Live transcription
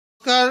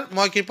নমস্কাৰ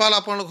মই কৃপাল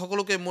আপোনালোক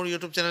সকলোকে মোৰ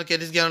ইউটিউব চেনেল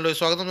কেডিছ জ্ঞানলৈ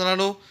স্বাগতম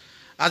জনালোঁ।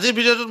 আজিৰ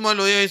ভিডিঅ'টোত মই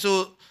লৈ আহিছোঁ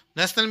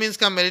নেশ্যনেল মিন্স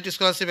কাম মেৰিট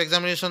স্কলাৰশ্বিপ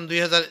এক্সামিনেশ্যন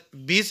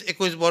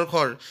 2020-21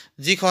 বৰ্ষৰ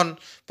যিখন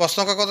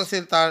প্ৰশ্নকাকত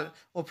আছিল তাৰ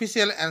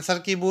অফিচিয়েল এনচাৰ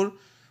কিবোৰ,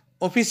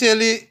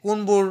 অফিচিয়েলি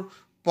কোনবোৰ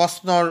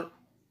প্ৰশ্নৰ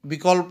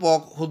বিকল্পক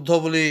শুদ্ধ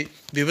বুলি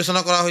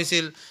বিবেচনা কৰা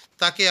হৈছিল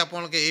তাকে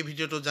আপোনালোকে এই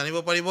ভিডিঅ'টোত জানিব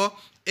পাৰিব।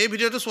 এই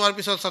ভিডিঅ'টো চোৱাৰ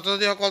পিছত ছাত্ৰ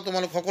ছাত্ৰীসকল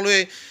তোমালোক সকলোৱে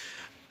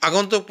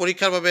আগন্তুক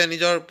পৰীক্ষাৰ বাবে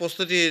নিজৰ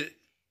প্ৰস্তুতিৰ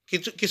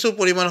কিছু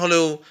পৰিমাণ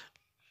হ'লেও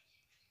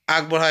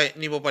আগবঢ়াই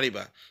নিব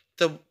পাৰিবা।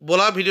 তো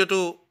বলা ভিডিঅ'টো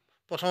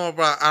প্ৰথমৰ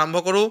পৰা আৰম্ভ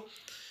কৰোঁ।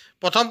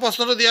 প্ৰথম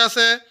প্ৰশ্নটো দিয়া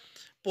আছে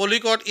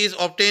পলিকট ইজ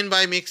অবটেইন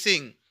বাই মিক্সিং,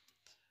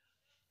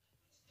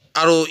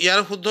 আৰু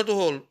ইয়াৰ শুদ্ধটো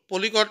হ'ল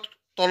পলিকট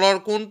তলৰ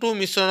কোনটো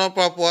মিশ্ৰণৰ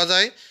পৰা পোৱা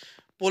যায়?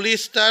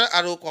 পলিষ্টাৰ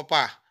আৰু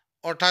কপাহ,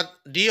 অৰ্থাৎ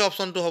ডি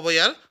অপশ্যনটো হ'ব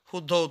ইয়াৰ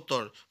শুদ্ধ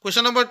উত্তৰ।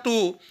 কুৱেশ্যন নম্বৰ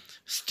 2,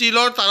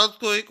 ষ্টীলৰ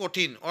তাৰতকৈ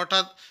কঠিন,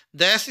 অৰ্থাৎ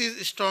ডেছ ইজ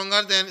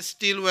ষ্ট্ৰংগাৰ দেন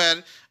ষ্টীল ৱেৰ,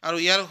 আৰু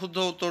ইয়াৰ শুদ্ধ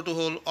উত্তৰটো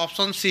হ'ল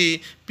option C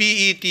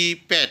PET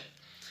Pat.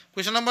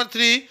 Question number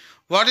 3,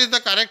 what is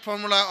the correct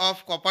formula of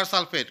copper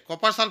sulphate?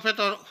 Copper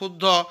ছালফেটৰ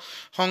শুদ্ধ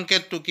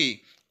সংকেতটো কি?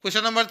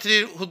 কুৱেশ্যন নম্বৰ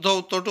 3ৰ শুদ্ধ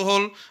উত্তৰটো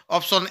হ'ল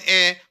option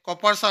A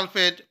copper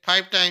sulphate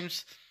 5 times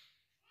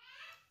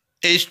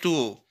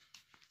H2O।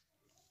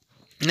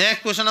 Next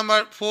question number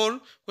 4,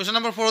 question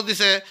number 4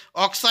 দিছে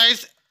অক্সাইডছ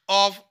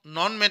অফ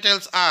নন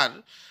মেটেলছ আৰ,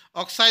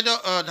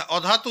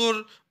 অধাতুৰ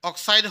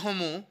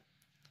অক্সাইডসমূহ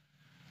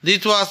দি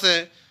থোৱা আছে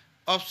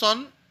option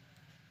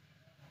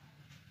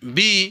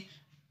B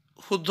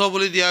শুদ্ধ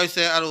বুলি দিয়া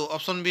হৈছে, আৰু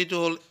অপশ্যন বিটো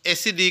হ'ল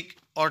এচিডিক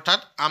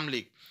অৰ্থাৎ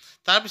আমলিক।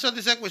 তাৰপিছত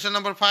দিছে question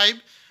number 5,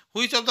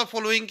 which of the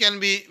following can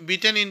B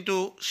beaten into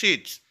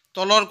শ্বীটছ?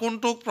 তলৰ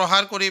কোনটোক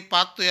প্ৰহাৰ কৰি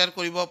পাত তৈয়াৰ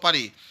কৰিব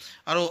পাৰি?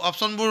 আৰু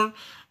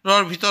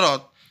অপশ্যনবোৰৰ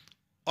ভিতৰত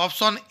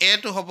অপশ্যন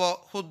এটো হ'ব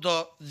শুদ্ধ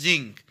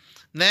zinc.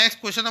 Next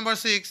question number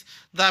 6,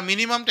 the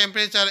minimum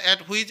temperature at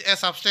which a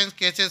substance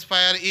cases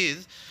fire is?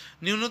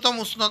 ন্যূনতম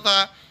উষ্ণতা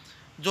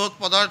য'ত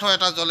পদাৰ্থ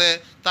এটা জ্বলে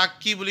তাক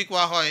কি বুলি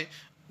কোৱা হয়?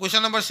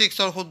 কুৱেশ্যন নম্বৰ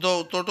 6ৰ শুদ্ধ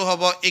উত্তৰটো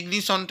হ'ব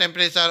ইগনিশ্যন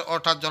টেম্পাৰেচাৰ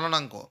অৰ্থাৎ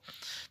জ্বলনাংক।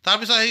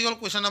 তাৰপিছত আহি গ'ল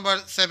কুৱেশ্যন নম্বৰ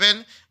 7,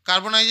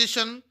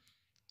 কাৰ্বনাইজেশ্যন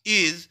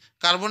ইজ,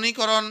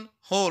 কাৰ্বনীকৰণ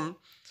হ'ল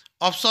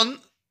অপশ্যন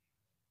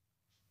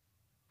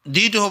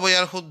ডিটো হ'ব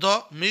ইয়াৰ শুদ্ধ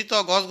মৃত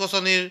গছ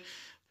গছনিৰ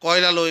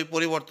কয়লালৈ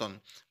পৰিৱৰ্তন।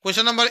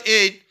 Question number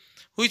 8,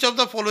 which of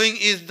the following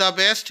is the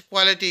best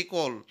quality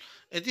কোল?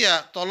 এতিয়া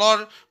তলৰ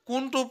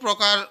কোনটো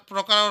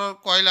প্ৰকাৰৰ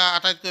কয়লা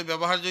আটাইতকৈ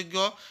ব্যৱহাৰযোগ্য?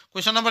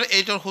 কুৱেশ্যন নম্বৰ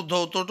 8ৰ শুদ্ধ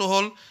উত্তৰটো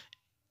হ'ল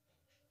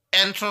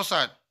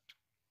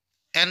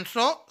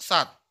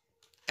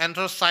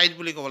এন্থ্ৰচাইট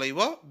বুলি ক'ব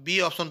লাগিব, বি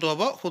অপশ্যনটো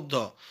হ'ব শুদ্ধ।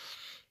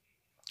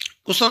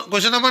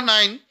 Question number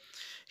 9,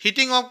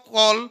 heating of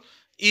call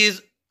is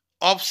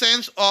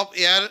অবচেঞ্চ of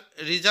air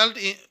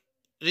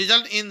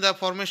result in the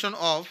formation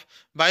of,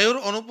 বায়ুৰ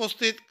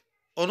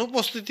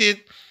অনুপস্থিতিত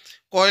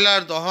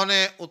কয়লাৰ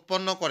দহনে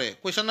উৎপন্ন কৰে।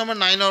 কুৱেশ্যন নম্বৰ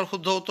 9ৰ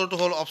শুদ্ধ উত্তৰটো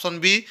হ'ল অপশ্যন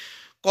বি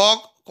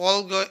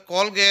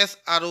কল গেছ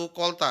আৰু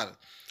কলতাৰ।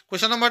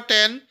 Question number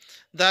 10,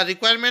 the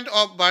requirement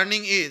of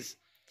burning is,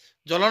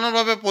 জ্বলনৰ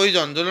বাবে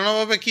প্ৰয়োজন, জ্বলনৰ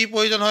বাবে কি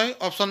প্ৰয়োজন হয়?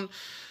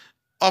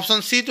 অপশ্যন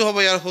চিটো হ'ব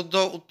ইয়াৰ শুদ্ধ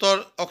উত্তৰ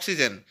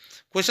অক্সিজেন।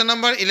 কুৱেশ্যন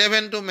নম্বৰ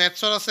 11টো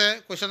মেথছৰ আছে।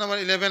 কুৱেশ্যন নম্বৰ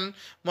 11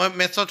 মই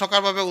মেথছৰ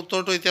থকাৰ বাবে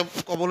উত্তৰটো এতিয়া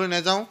ক'বলৈ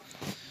নাযাওঁ,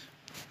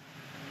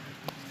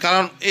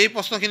 কাৰণ এই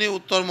প্ৰশ্নখিনিৰ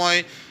উত্তৰ মই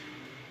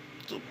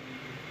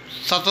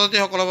ছাত্ৰ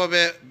ছাত্ৰীসকলৰ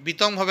বাবে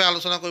বিতংভাৱে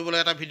আলোচনা কৰিবলৈ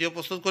এটা ভিডিঅ'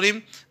 প্ৰস্তুত কৰিম,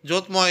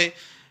 য'ত মই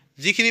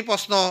যিখিনি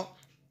প্ৰশ্ন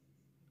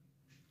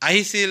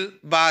আহিছিল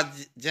বা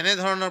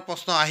যেনেধৰণৰ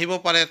প্ৰশ্ন আহিব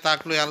পাৰে তাক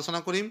লৈ আলোচনা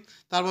কৰিম।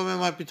 তাৰ বাবে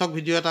মই পৃথক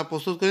ভিডিঅ' এটা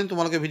প্ৰস্তুত কৰিম,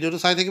 তোমালোকে ভিডিঅ'টো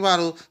চাই থাকিবা।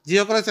 আৰু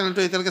যিসকলে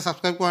চেনেলটো এতিয়ালৈকে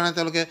ছাবস্ক্ৰাইব কৰা নাই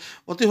তেওঁলোকে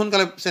অতি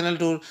সোনকালে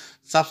চেনেলটোৰ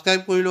ছাবস্ক্ৰাইব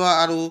কৰি লোৱা,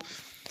 আৰু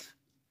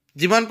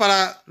যিমান পাৰা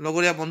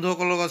লগৰীয়া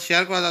বন্ধুসকলৰ লগত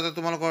শ্বেয়াৰ কৰা যাতে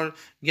তোমালোকৰ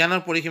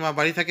জ্ঞানৰ পৰিসীমা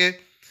বাঢ়ি থাকে।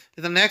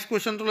 এতিয়া নেক্সট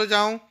কুৱেশ্যনটোলৈ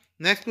যাওঁ।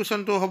 নেক্সট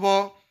কুৱেশ্যনটো হ'ব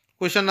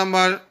কুৱেশ্যন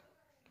নম্বৰ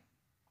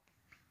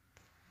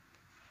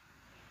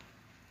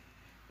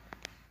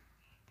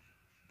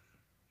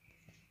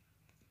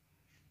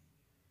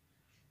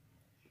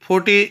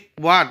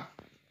 41,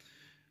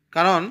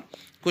 কাৰণ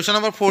কুৱেশ্যন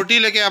নম্বৰ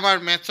 40লৈকে আমাৰ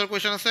মেথছৰ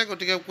কুৱেশ্যন আছে,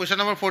 গতিকে কুৱেশ্যন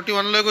নম্বৰ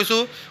 41লৈ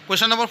গৈছোঁ।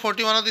 কুৱেশ্যন নম্বৰ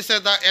 41ত দিছে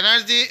the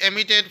energy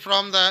emitted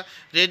from the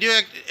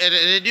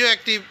radio'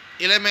 active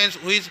elements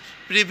which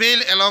প্ৰিভেইল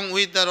along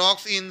with the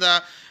rocks in the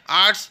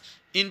আৰ্থছ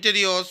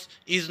interiors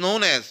is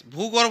known as,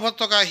 ভূগৰ্ভত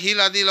থকা শিল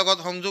আদিৰ লগত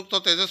সংযুক্ত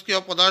তেজস্ক্ৰিয়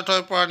পদাৰ্থৰ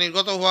পৰা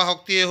নিৰ্গত হোৱা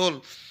শক্তিয়ে হ'ল।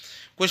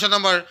 কুৱেশ্যন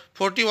নম্বৰ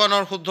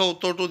 41ৰ শুদ্ধ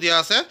উত্তৰটো দিয়া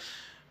আছে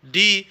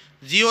ডি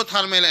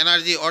জিঅ'থাৰ্মেল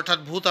এনাৰ্জি, অৰ্থাৎ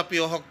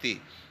ভূতাপীয় শক্তি।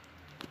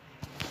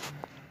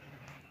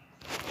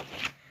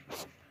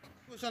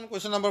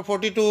 Question number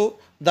 42,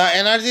 the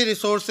energy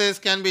resources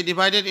can B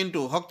divided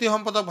into, শক্তি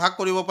সম্পদক ভাগ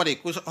কৰিব পাৰি,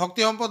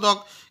 শক্তি সম্পদক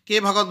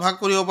কেইভাগত ভাগ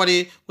কৰিব পাৰি?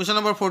 কুৱেশ্যন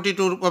নম্বৰ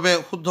 42ৰ বাবে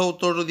শুদ্ধ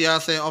উত্তৰটো দিয়া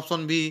আছে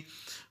অপশ্যন বি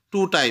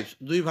 2 টাইপছ,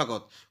 2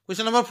 ভাগত।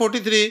 Question number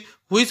 43,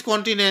 which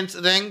continents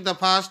rank the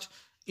first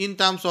in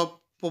terms of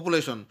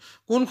population?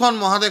 কোনখন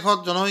মহাদেশত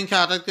জনসংখ্যা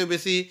আটাইতকৈ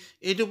বেছি?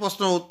 এইটো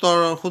প্ৰশ্নৰ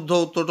শুদ্ধ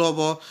উত্তৰটো হ'ব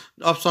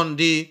option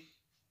D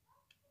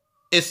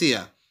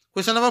Asia.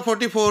 Question number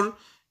 44,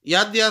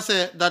 ইয়াত দিয়া আছে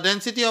the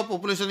density of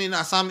population in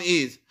Assam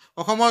is,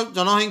 অসমৰ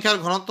জনসংখ্যাৰ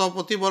ঘনত্ব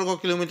প্ৰতি বৰ্গ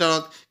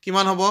কিলোমিটাৰত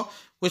কিমান হ'ব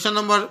কুৱেশ্যন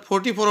নম্বৰ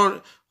 44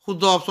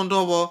 শুদ্ধ অপশ্যনটো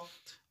হ'ব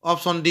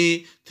option D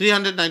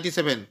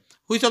 397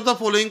 which of the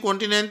following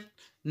continent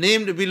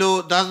named below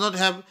does not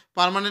have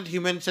permanent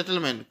human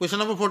settlement question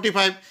number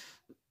 45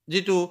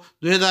 যেটো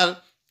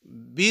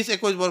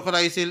 2020-21 বৰ্ষত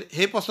আহিছিল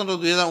সেই প্ৰশ্নটো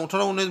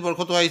 2018-19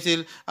 বৰ্ষতো আহিছিল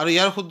আৰু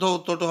ইয়াৰ শুদ্ধ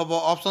উত্তৰটো হ'ব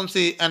option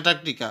C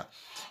Antarctica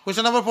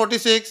question number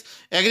 46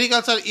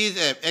 agriculture is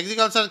a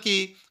agriculture কি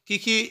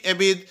কৃষি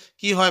এবিধ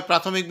কি হয়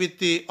প্ৰাথমিক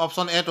বৃত্তি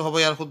অপশ্যন এ টো হ'ব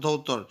ইয়াৰ শুদ্ধ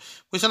উত্তৰ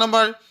question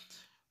number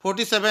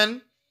 47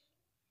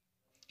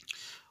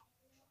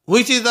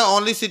 which is the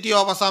only city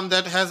of Assam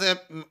that has a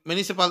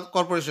municipal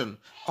corporation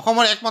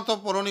অসমৰ একমাত্ৰ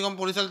পৌৰ নিগম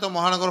পৰিচালিত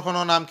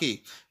মহানগৰখনৰ নাম কি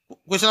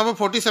question number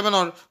 47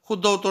 অৰ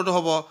শুদ্ধ উত্তৰটো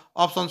হ'ব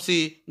option C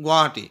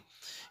Guwahati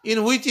in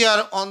which year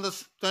on the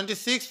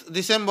 26th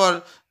December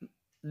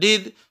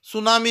did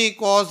tsunami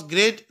cause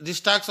great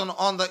destruction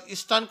on the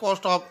eastern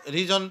coast of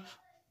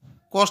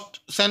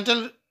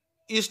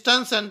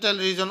eastern central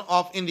region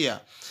of India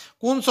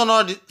কোন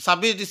চনৰ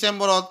 26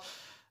 ডিসেম্বৰত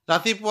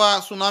ৰাতিপুৱা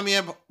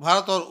সুনামিয়ে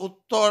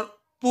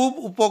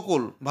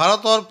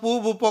ভাৰতৰ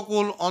পূব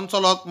উপকূল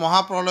অঞ্চলত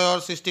মহাপ্ৰলয়ৰ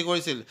সৃষ্টি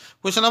কৰিছিল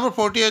question number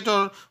 48 ৰ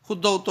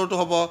শুদ্ধ উত্তৰটো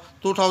হ'ব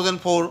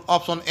 2004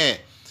 অপশ্যন এ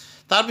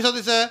তাৰ পিছত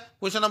দিছে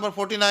question number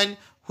 49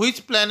 which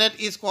planet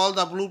is called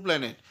the blue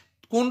planet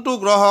কোনটো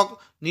গ্ৰহক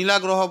নীলা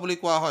গ্ৰহ বুলি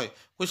কোৱা হয়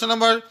question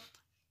number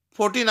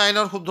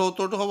 49 ৰ শুদ্ধ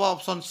উত্তৰটো হ'ব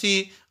অপশ্যন সি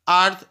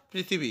আৰ্থ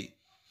পৃথিৱী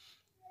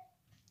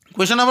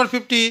question number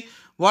 50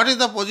 what is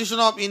the position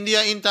of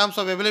India in terms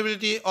of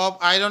availability of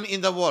iron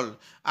in the world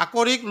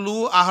আকৰিক লু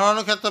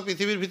আহৰণৰ ক্ষেত্ৰত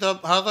পৃথিৱীৰ ভিতৰত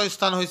ভাৰতৰ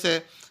স্থান হৈছে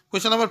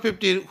question number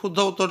 50 ৰ শুদ্ধ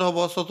উত্তৰটো হ'ব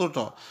চতুৰ্থ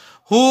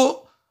who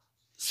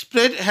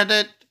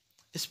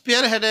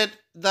spearheaded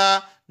the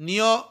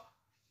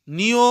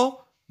neo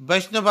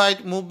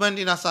Vaishnavite movement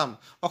in Assam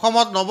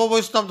অসমত নৱ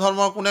বৈষ্ণৱ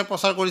ধৰ্মৰ কোনে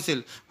প্ৰচাৰ কৰিছিল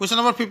question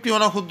number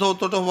 51 ৰ শুদ্ধ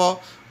উত্তৰটো হ'ব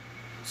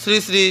শ্ৰী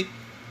শ্ৰী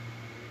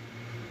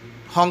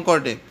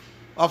শংকৰদেৱ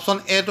অপশ্যন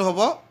এ টো হ'ব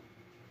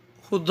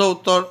শুদ্ধ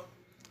উত্তৰ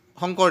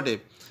শংকৰদেৱ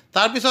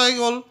তাৰ পিছত আহি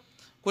গ'ল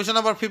question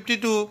number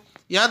 52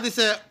 ইয়াত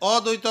দিছে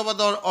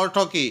অদ্বৈতবাদৰ অৰ্থ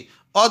কি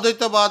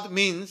অদ্বৈতবাদ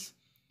means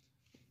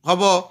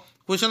হ'ব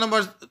question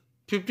number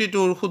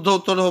 52 ৰ শুদ্ধ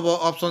উত্তৰ হ'ব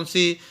অপশ্যন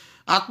সি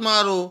আত্মা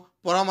আৰু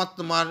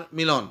পৰমাত্মাৰ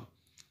মিলন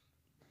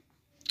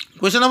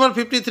question number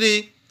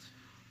 53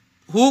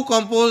 who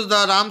composed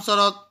the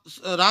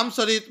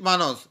Ramcharit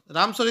Manas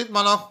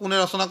কোনে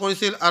ৰচনা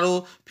কৰিছিল আৰু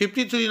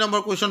 53 নম্বৰ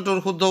কুৱেশ্যনটোৰ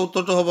শুদ্ধ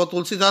উত্তৰটো হ'ব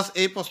তুলসী দাস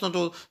এই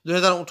প্ৰশ্নটো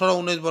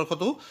 2018-19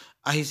 বৰ্ষতো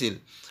আহিছিল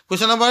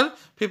question number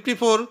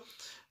 54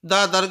 the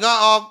Dargah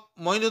of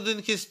Moinuddin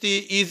Chisti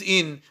is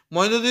in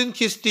Moinuddin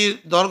Chistiৰ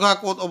দৰগাহ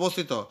ক'ত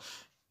অৱস্থিত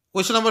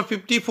question number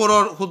 54 ৰ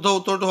শুদ্ধ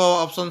উত্তৰটো হ'ব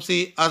option C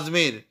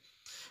Ajmer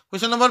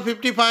question number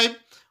 55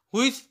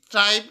 which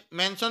tribe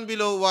mentioned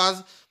below was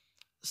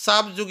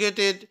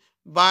subjugated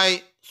by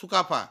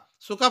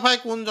Sukafai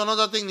কোন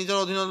জনজাতিক নিজৰ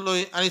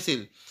অধীনলৈ আনিছিল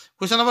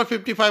question number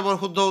 55 ৰ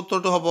শুদ্ধ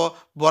উত্তৰটো হ'ব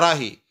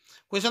Borahi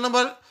question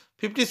number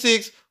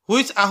 56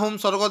 which Ahom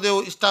Swargadeo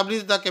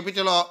established the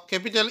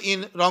capital in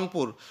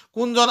Rangpur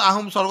কোনজন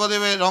আহোম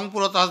স্বৰ্গদেৱে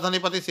ৰংপুৰত ৰাজধানী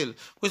পাতিছিল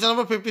question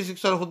number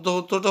 56 ৰ শুদ্ধ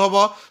উত্তৰটো হ'ব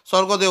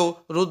স্বৰ্গদেউ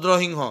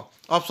Rudrasingha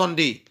option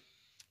D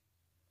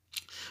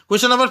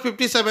question number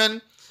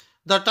 57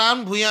 the term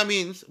Bhuyan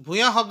means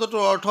Bhuyan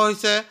শব্দটোৰ অৰ্থ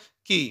হৈছে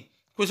কি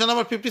question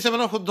number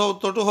 57 ৰ শুদ্ধ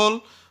উত্তৰটো হ'ল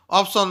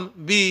অপশ্যন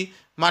বি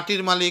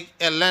মাটিৰ মালিক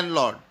এ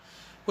ল্যান্ডলৰ্ড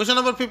question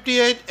number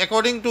 58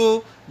 according to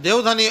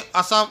Deodhani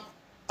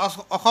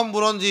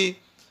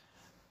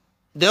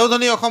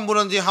Assam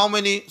বুৰঞ্জী how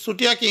many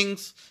Sutia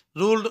kings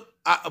ruled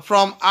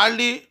from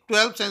early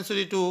 12th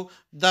century to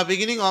the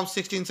beginning of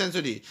 16th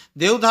century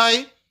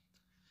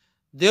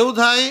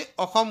Deodhai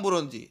Assam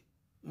বুৰঞ্জী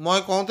মই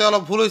কওঁতে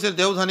অলপ ভুল হৈছিল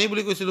দেওধানী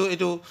বুলি কৈছিলোঁ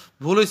এইটো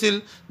ভুল হৈছিল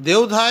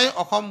দেওধাই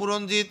অসম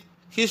বুৰঞ্জীত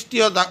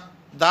খ্ৰীষ্টীয়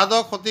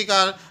দ্বাদশ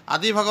শতিকাৰ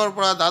আদিভাগৰ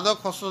পৰা দ্বাদশ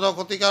ষষ্ঠদশ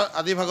শতিকাৰ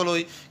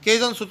আদিভাগলৈ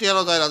কেইজন চুতীয়া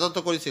ৰজাই ৰাজত্ব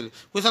কৰিছিল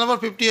question number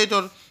 58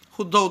 ৰ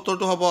শুদ্ধ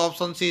উত্তৰটো হ'ব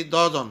option C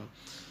 10 John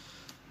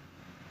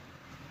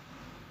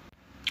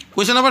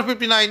question number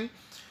 59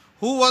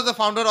 who was the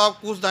founder of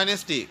Kush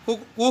dynasty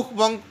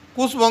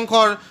কুশ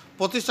বংশৰ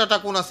প্ৰতিষ্ঠাতা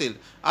কোন আছিল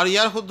আৰু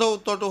ইয়াৰ শুদ্ধ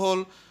উত্তৰটো হ'ল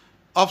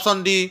অপশ্যন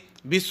ডি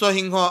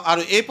বিশ্বসিংহ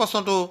আৰু এই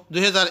প্ৰশ্নটো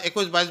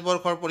 2021-22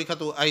 বৰ্ষৰ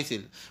পৰীক্ষাটো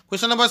আহিছিল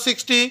question number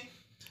 60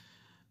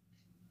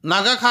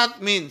 নাগাখাত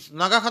means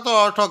নাগাখাতৰ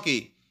অৰ্থ কি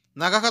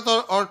নাগাখাতৰ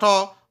অৰ্থ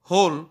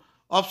হ'ল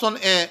অপশ্যন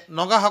এ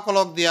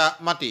নগাসকলক দিয়া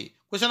মাটি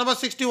question number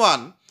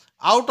 61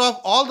 out of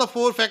all the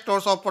four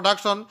factors of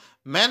production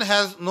man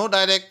has no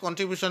direct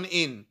contribution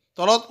in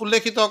তলত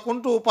উল্লেখিত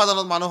কোনটো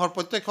উপাদানত মানুহৰ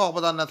প্ৰত্যক্ষ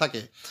অৱদান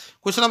নাথাকে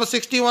question number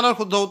 61 ৰ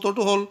শুদ্ধ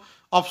উত্তৰটো হ'ল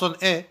অপশ্যন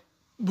এ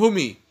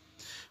ভূমি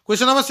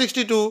question number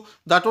 62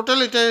 the total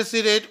literacy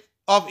rate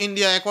of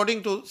India according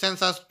to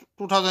census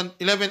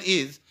 2011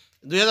 is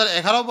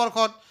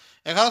 2011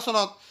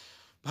 চনত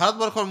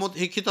ভাৰতবৰ্ষৰ মুঠ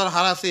শিক্ষিতৰ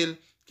হাৰ আছিল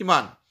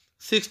কিমান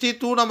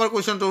 62 নম্বৰ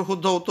কুৱেশ্যনটোৰ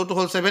শুদ্ধ উত্তৰটো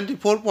হ'ল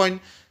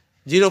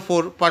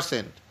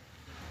 74.04%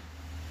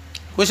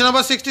 question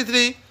number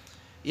 63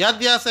 ইয়াত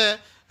দিয়া আছে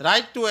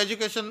right to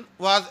education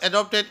was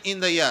adopted in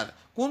the year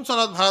কোন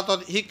চনত ভাৰতত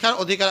শিক্ষাৰ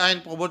অধিকাৰ আইন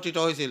প্ৰৱৰ্তিত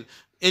হৈছিল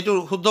এইটোৰ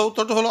শুদ্ধ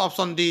উত্তৰটো হ'ল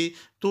অপশ্যন ডি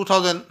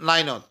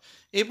 2009ত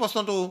এই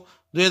প্ৰশ্নটো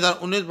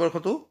 2019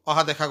 বৰ্ষটো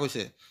অহা দেখা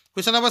গৈছে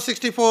কুৱেশ্যন নম্বৰ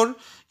 64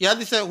 ইয়াত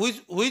দিছে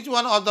which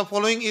one of the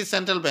following is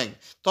central bank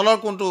তলৰ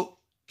কোনটো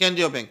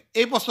কেন্দ্ৰীয় বেংক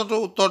এই প্ৰশ্নটোৰ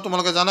উত্তৰ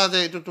তোমালোকে জানা যে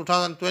এইটো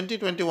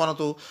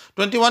 2020-21তো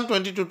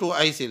 21-22টো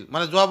আহিছিল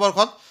মানে যোৱা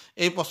বৰ্ষত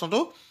এই প্ৰশ্নটো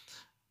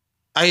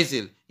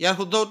আহিছিল ইয়াৰ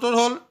শুদ্ধ উত্তৰ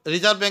হ'ল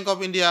reserve bank of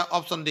India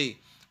option D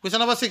question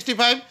number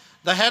 65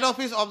 the head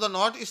office of the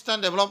north eastern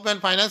development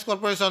finance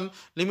corporation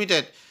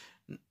limited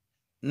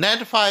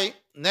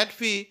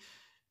নেটফি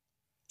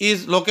is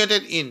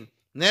located in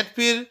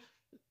নেটফিৰ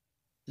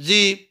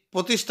যি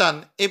প্ৰতিষ্ঠান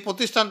এই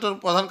প্ৰতিষ্ঠানটোৰ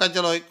প্ৰধান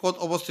কাৰ্যালয় ক'ত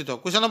অৱস্থিত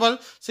কুৱেশ্যন নম্বৰ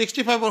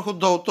 65ৰ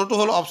শুদ্ধ উত্তৰটো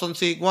হ'ল option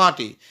C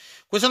Guwahati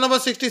question number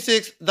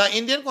 66 the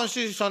Indian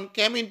constitution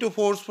came in two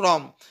force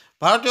from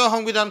ভাৰতীয়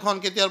সংবিধানখন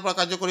কেতিয়াৰ পৰা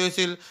কাৰ্যকৰী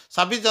হৈছিল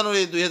 26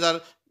 জানুৱাৰী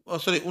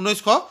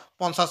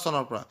 1950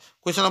 চনৰ পৰা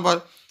কুৱেশ্যন নম্বৰ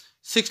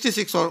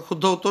 66ৰ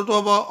শুদ্ধ উত্তৰটো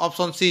হ'ব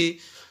অপশ্যন চি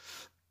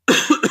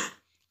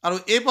আৰু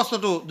এই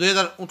প্ৰশ্নটো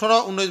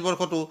 2018-19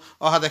 বৰ্ষটো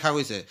অহা দেখা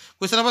গৈছে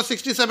question number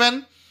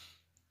 67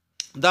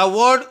 The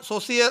word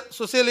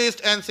socialist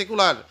and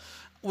secular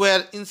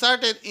were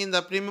inserted in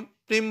the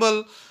preamble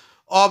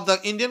of the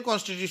Indian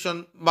Constitution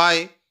by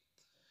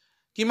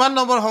কিমান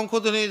নম্বৰ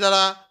সংশোধনীৰ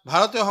দ্বাৰা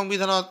ভাৰতীয়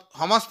সংবিধানত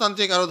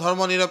সমাজতান্ত্ৰিক আৰু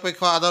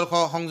ধৰ্মনিৰপেক্ষ আদৰ্শ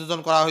সংযোজন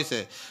কৰা হৈছে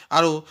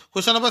আৰু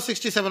কুৱেশ্যন নম্বৰ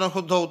 67ৰ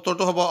শুদ্ধ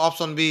উত্তৰটো হ'ব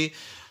option B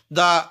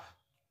the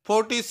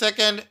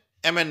 42nd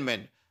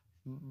amendment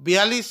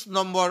 42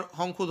 number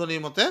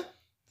সংশোধনীৰ মতে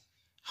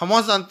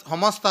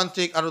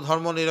সমাজতান্ত্ৰিক আৰু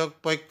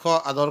ধৰ্মনিৰপেক্ষ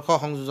আদৰ্শ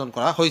সংযোজন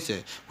কৰা হৈছে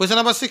কুৱেশ্যন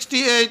নম্বৰ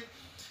 68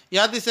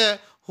 ইয়াত দিছে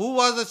who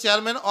was the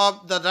chairman of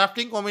the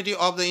drafting committee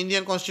of the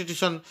Indian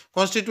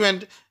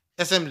constituent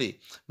assembly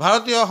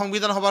ভাৰতীয়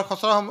সংবিধান সভাৰ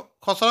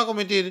খচৰা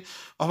কমিটিৰ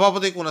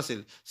সভাপতি কোন আছিল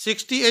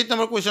 68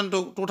 নম্বৰ কুৱেশ্যনটো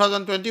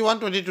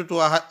 2021-22টো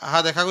অহা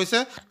দেখা গৈছে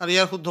আৰু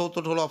ইয়াৰ শুদ্ধ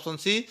উত্তৰটো হ'ল option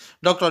C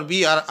doctor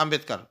BR.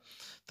 Ambedkar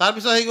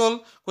তাৰপিছত আহি গ'ল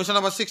কুৱেশ্যন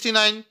নম্বৰ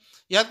 69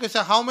 ইয়াত কৈছে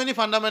হাউ many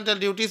fundamental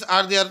duties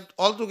are there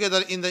all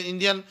together in the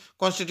Indian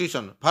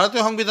constitution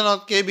ভাৰতীয় সংবিধানত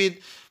কেইবিধ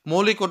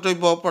মৌলিক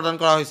কৰ্তব্য প্ৰদান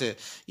কৰা হৈছে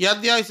ইয়াত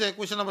দিয়া হৈছে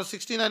কুৱেশ্যন নম্বৰ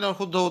 69ৰ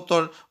শুদ্ধ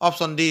উত্তৰ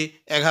option D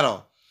 11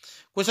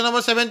 question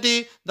number 70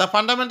 the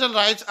fundamental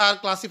rights R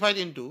classified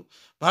into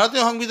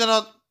ভাৰতীয়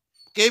সংবিধানত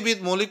কেইবিধ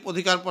মৌলিক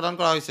অধিকাৰ প্ৰদান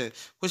কৰা হৈছে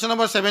কুৱেশ্যন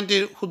নম্বৰ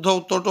 70ৰ শুদ্ধ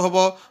উত্তৰটো হ'ব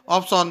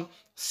অপশ্যন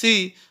চি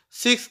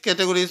 6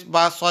 কেটেগৰিজ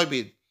বা 6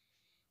 বিধ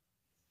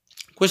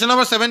question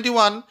number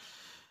 71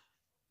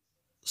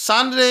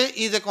 Sun ray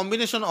is a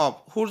combination of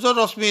সূৰ্যৰ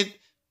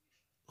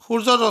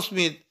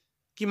ৰশ্মিত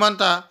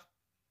কিমানটা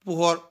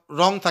পোহৰ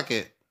ৰং থাকে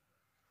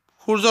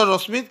সূৰ্যৰ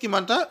ৰশ্মিত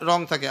কিমানটা ৰং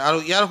থাকে আৰু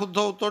ইয়াৰ শুদ্ধ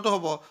উত্তৰটো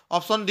হ'ব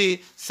অপশ্যন ডি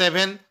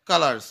 7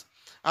 কালাৰ্ছ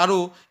আৰু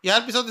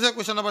ইয়াৰ পিছত দিছে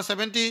কুৱেশ্যন নম্বৰ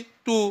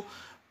 72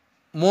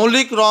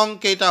 মৌলিক ৰং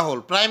কেইটা হ'ল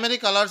প্ৰাইমেৰী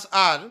কালাৰ্ছ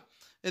আৰ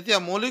এতিয়া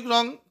মৌলিক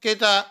ৰং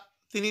কেইটা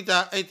তিনিটা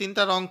এই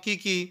তিনিটা ৰং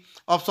কি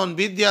অপশ্যন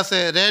বিত দিয়া আছে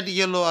ৰেড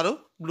য়েলো আৰু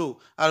ব্লু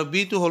আৰু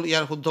বিটো হ'ল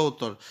ইয়াৰ শুদ্ধ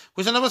উত্তৰ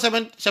question number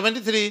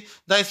 73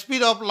 the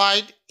speed of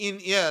light in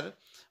air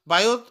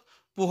বায়ুত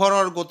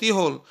পোহৰৰ গতি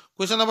হ'ল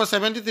কুৱেশ্যন নম্বৰ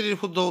 73ৰ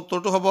শুদ্ধ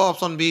উত্তৰটো হ'ব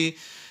option B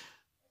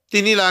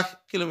 3 lakh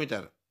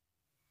kilometre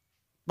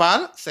per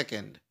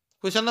second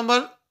question number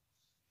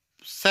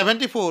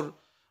 74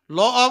 law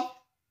of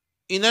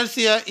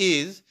inertia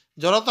is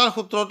জড়তাৰ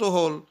সূত্ৰটো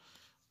হ'ল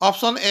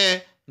option A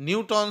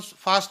Newton's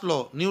first law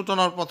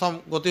নিউটনৰ প্ৰথম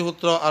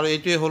গতিসূত্ৰ আৰু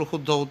এইটোৱে হ'ল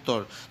শুদ্ধ উত্তৰ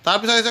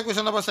তাৰপিছত হৈছে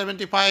question number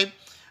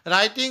 75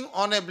 writing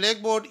on a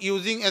blackboard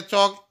using a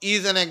চক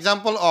ইজ এন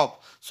এক্সাম্পল অফ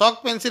চক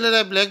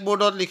পেঞ্চিলেৰে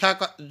ব্লেকবোৰ্ডত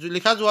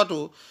লিখা যোৱাটো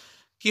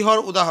কিহৰ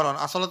উদাহৰণ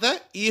আচলতে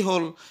ই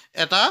হ'ল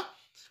এটা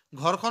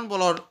ঘৰ্ষণ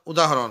বলৰ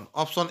উদাহৰণ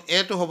অপশ্যন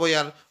এটো হ'ব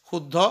ইয়াৰ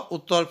শুদ্ধ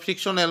উত্তৰ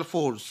ফ্ৰিকশ্যনেল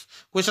force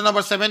question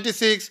number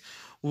 76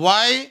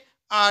 Y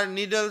R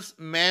নিডলছ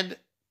made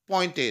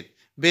pointed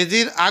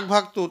বেজীৰ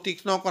আগভাগটো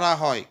তীক্ষ্ণ কৰা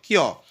হয়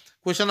কিয়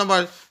কুৱেশ্যন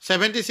নম্বৰ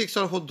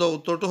 76ৰ শুদ্ধ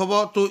উত্তৰটো হ'ব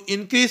টু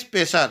ইনক্ৰিজ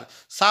প্ৰেছাৰ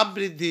চাপ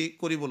বৃদ্ধি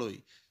কৰিবলৈ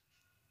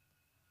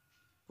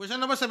question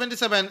number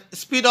 77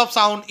 speed of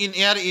sound in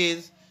air is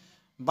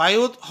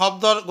বায়ুত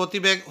শব্দৰ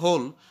গতিবেগ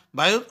হ'ল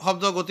বায়ুত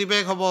শব্দৰ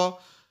গতিবেগ হ'ব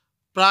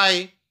প্ৰায়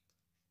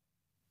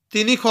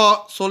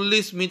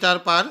 340 মিটাৰ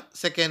পাৰ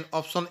ছেকেণ্ড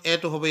অপশ্যন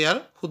এটো হ'ব ইয়াৰ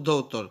শুদ্ধ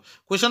উত্তৰ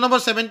question number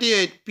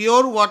 78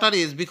 pure water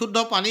is বিশুদ্ধ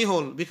পানী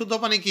হ'ল বিশুদ্ধ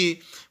পানী কি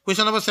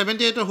কুৱেশ্যন নম্বৰ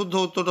 78ৰ শুদ্ধ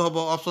উত্তৰটো হ'ব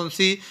option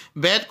C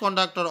bed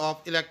conductor of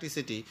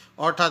electricity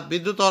অৰ্থাৎ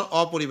বিদ্যুতৰ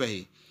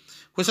অপৰিবাহী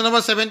question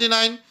number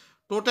 79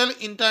 total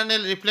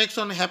internal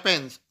reflection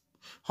happens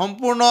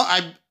সম্পূৰ্ণ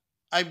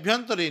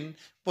আভ্যন্তৰীণ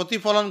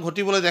প্ৰতিফলন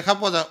ঘটিবলৈ দেখা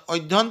পোৱা যায়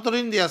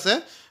অভ্যন্তৰীণ দি আছে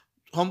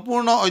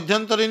সম্পূৰ্ণ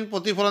অভ্যন্তৰীণ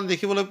প্ৰতিফলন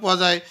দেখিবলৈ পোৱা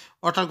যায়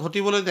অৰ্থাৎ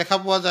ঘটিবলৈ দেখা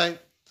পোৱা যায়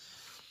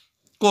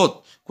ক'ত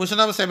কুৱেশ্যন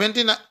নম্বৰ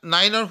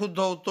 79ৰ শুদ্ধ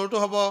উত্তৰটো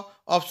হ'ব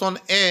option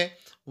A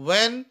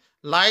when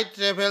light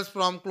travels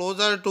from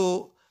closer to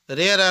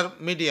rarer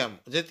medium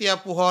যেতিয়া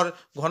পোহৰ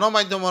ঘন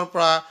মাধ্যমৰ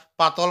পৰা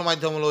পাতল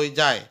মাধ্যমলৈ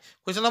যায়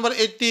question number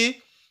 80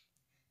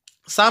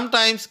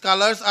 sometimes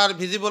colors are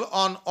visible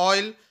on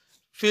oil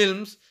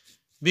films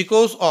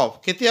because of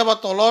কেতিয়াবা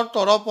তলৰ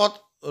তৰপত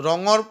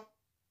ৰঙৰ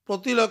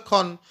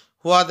প্ৰতিলক্ষণ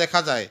হোৱা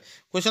দেখা যায়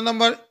কুৱেশ্যন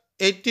নম্বৰ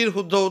 80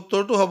 শুদ্ধ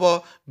উত্তৰটো হ'ব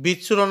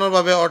বিচ্ছুৰণৰ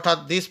বাবে অৰ্থাৎ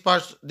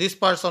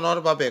ডিছপাৰচনৰ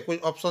বাবে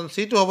অপশ্যন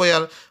চিটো হ'ব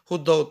ইয়াৰ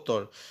শুদ্ধ উত্তৰ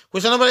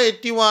কুৱেশ্যন নম্বৰ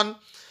 81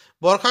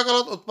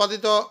 বৰ্ষাকালত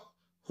উৎপাদিত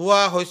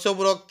হোৱা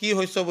শস্যবোৰক কি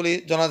শস্য বুলি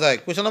জনা যায়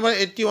কুৱেশ্যন নম্বৰ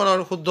 81ৰ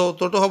শুদ্ধ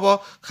উত্তৰটো হ'ব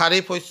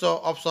খাৰিফ শস্য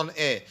option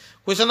A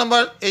question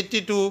number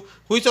 82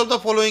 which of the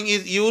following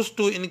is use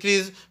to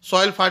increase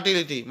soil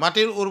fertility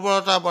মাটিৰ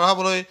উৰ্বৰতা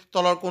বঢ়াবলৈ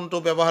তলৰ কোনটো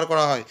ব্যৱহাৰ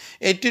কৰা হয়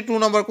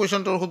 82 নম্বৰ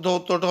কুৱেশ্যনটোৰ শুদ্ধ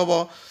উত্তৰটো হ'ব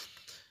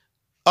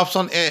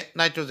option A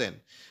nitrogen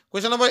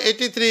Question number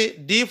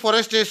 83.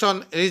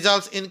 Deforestation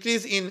results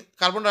increase in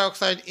carbon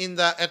dioxide in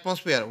the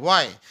atmosphere.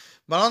 Why?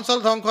 বনাঞ্চল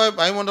ধ্বংসই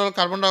বায়ুমণ্ডল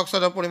কাৰ্বন ডাই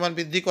অক্সাইডৰ পৰিমাণ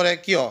বৃদ্ধি কৰে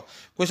কিয়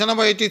কুৱেশ্যন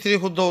নম্বৰ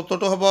 83 শুদ্ধ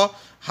উত্তৰটো হ'ব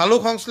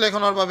হালুক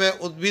সংশ্লেষণৰ বাবে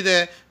উদ্ভিদে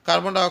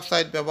কাৰ্বন ডাই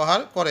অক্সাইড ব্যৱহাৰ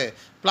কৰে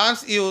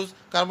প্লান্টছ use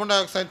carbon dye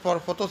oxide for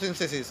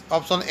ফটোচিনথেসিস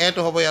option A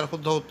টো হ'ব ইয়াৰ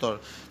শুদ্ধ উত্তৰ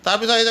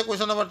তাৰপিছত আহিছে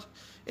question number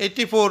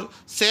 84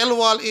 cell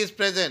wall is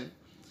present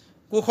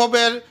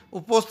কোষবেৰ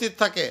উপস্থিত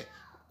থাকে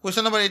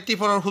কুৱেশ্যন নম্বৰ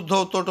 84ৰ শুদ্ধ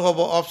উত্তৰটো হ'ব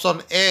অপশ্যন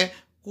এ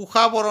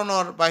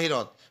কোষাবৰণৰ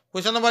বাহিৰত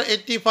question number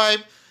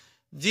 85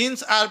 jeans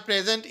R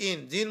present in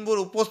জিনবোৰ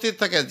উপস্থিত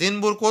থাকে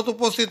জিনবোৰ ক'ত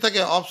উপস্থিত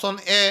থাকে অপশ্যন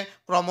এ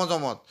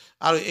ক্ৰমজমত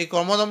আৰু এই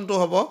ক্ৰমজমটো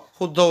হ'ব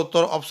শুদ্ধ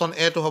উত্তৰ অপশ্যন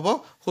এ টো হ'ব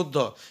শুদ্ধ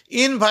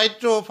ইন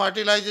ভাইট্ৰো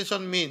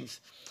ফাৰ্টিলাইজেশ্যন মিনছ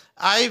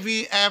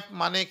IVF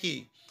মানে কি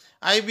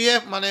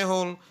IVF মানে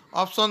হ'ল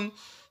অপশ্যন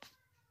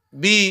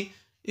বি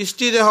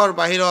স্ত্ৰীদেহৰ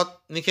বাহিৰত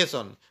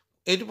নিষেচন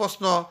এইটো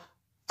প্ৰশ্ন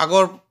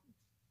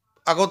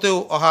আগতেও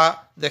অহা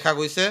দেখা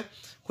গৈছে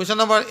কুৱেশ্যন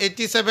নম্বৰ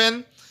 87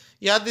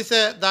 ইয়াত দিছে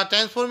the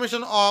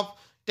transformation of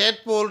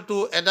টেডপোল two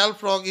adult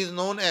frog is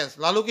known as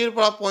লালুকিৰ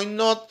পৰা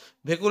পণ্যত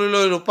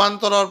ভেকুলীলৈ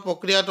ৰূপান্তৰৰ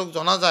প্ৰক্ৰিয়াটোক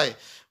জনা যায়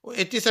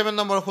 87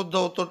 নম্বৰ শুদ্ধ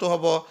উত্তৰটো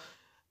হ'ব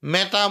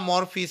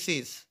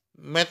মেটামৰফোচিছ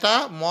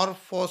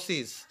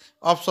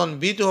অপশ্যন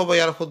বি টো হ'ব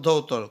ইয়াৰ শুদ্ধ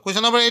উত্তৰ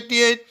কুৱেশ্যন নম্বৰ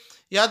 88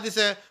 ইয়াত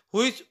দিছে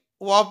which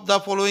of the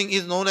following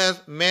is known as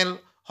male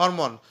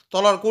hormone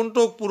তলৰ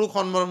কোনটোক পুৰুষ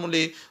হৰমন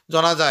বুলি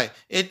জনা যায়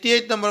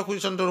 88 নম্বৰ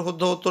কুৱেশ্যনটোৰ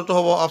শুদ্ধ উত্তৰটো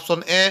হ'ব অপশ্যন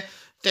এ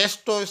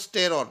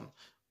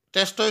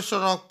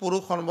টেষ্টষ্টেৰনক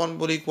পুৰুষ হৰমন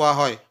বুলি কোৱা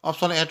হয়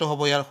অপশ্যন এ টো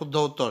হ'ব ইয়াৰ শুদ্ধ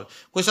উত্তৰ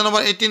কুৱেশ্যন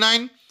নম্বৰ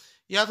 89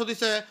 ইয়াত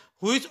সুধিছে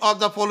which of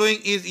the following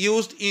is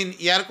used in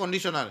air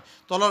conditioner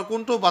তলৰ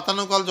কোনটো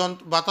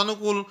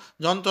বাতানুকুল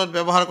যন্ত্ৰত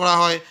ব্যৱহাৰ কৰা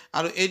হয়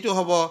আৰু এইটো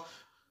হ'ব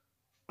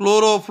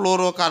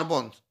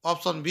ক্ল'ৰ'ফ্ল'ৰ'কাৰ্বন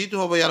অপশ্যন বি টো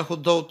হ'ব ইয়াৰ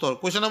শুদ্ধ উত্তৰ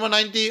কুৱেশ্যন নম্বৰ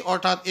 90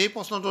 অৰ্থাৎ এই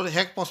প্ৰশ্নটোৰ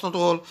শেষ প্ৰশ্নটো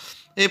হ'ল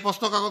এই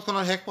প্ৰশ্ন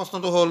কাকতখনৰ শেষ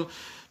প্ৰশ্নটো হ'ল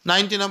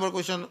 90 number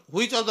question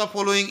which of the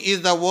following is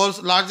the world's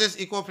largest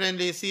eco'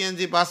 friendly CNG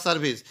bus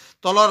service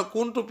তলৰ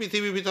কোনটো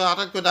পৃথিৱীৰ ভিতৰত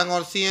আটাইতকৈ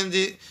ডাঙৰ CNG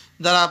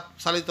দ্বাৰা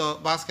চালিত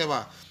বাছ সেৱা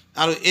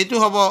আৰু এইটো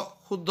হ'ব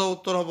শুদ্ধ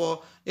উত্তৰ হ'ব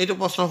এইটো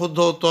প্ৰশ্নৰ শুদ্ধ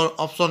উত্তৰ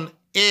option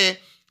A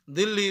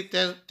Delhi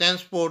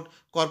transport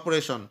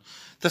corporation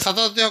তো ছাত্ৰ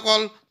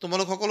ছাত্ৰীসকল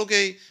তোমালোক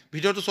সকলোকেই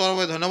ভিডিঅ'টো চোৱাৰ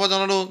বাবে ধন্যবাদ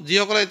জনালোঁ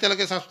যিসকলে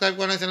এতিয়ালৈকে ছাবস্ক্ৰাইব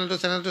কৰা নাই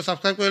চেনেলটো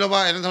ছাবস্ক্ৰাইব কৰি ল'বা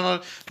এনেধৰণৰ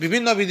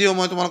বিভিন্ন ভিডিঅ'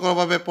 মই তোমালোকৰ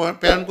বাবে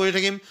প্ৰেৰণ কৰি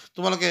থাকিম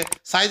তোমালোকে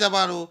চাই যাবা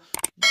আৰু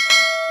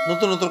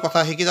নতুন নতুন কথা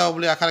শিকি যাব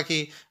বুলি আশা ৰাখি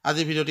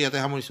আজিৰ ভিডিঅ'টো ইয়াতে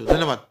সামৰিছোঁ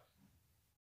ধন্যবাদ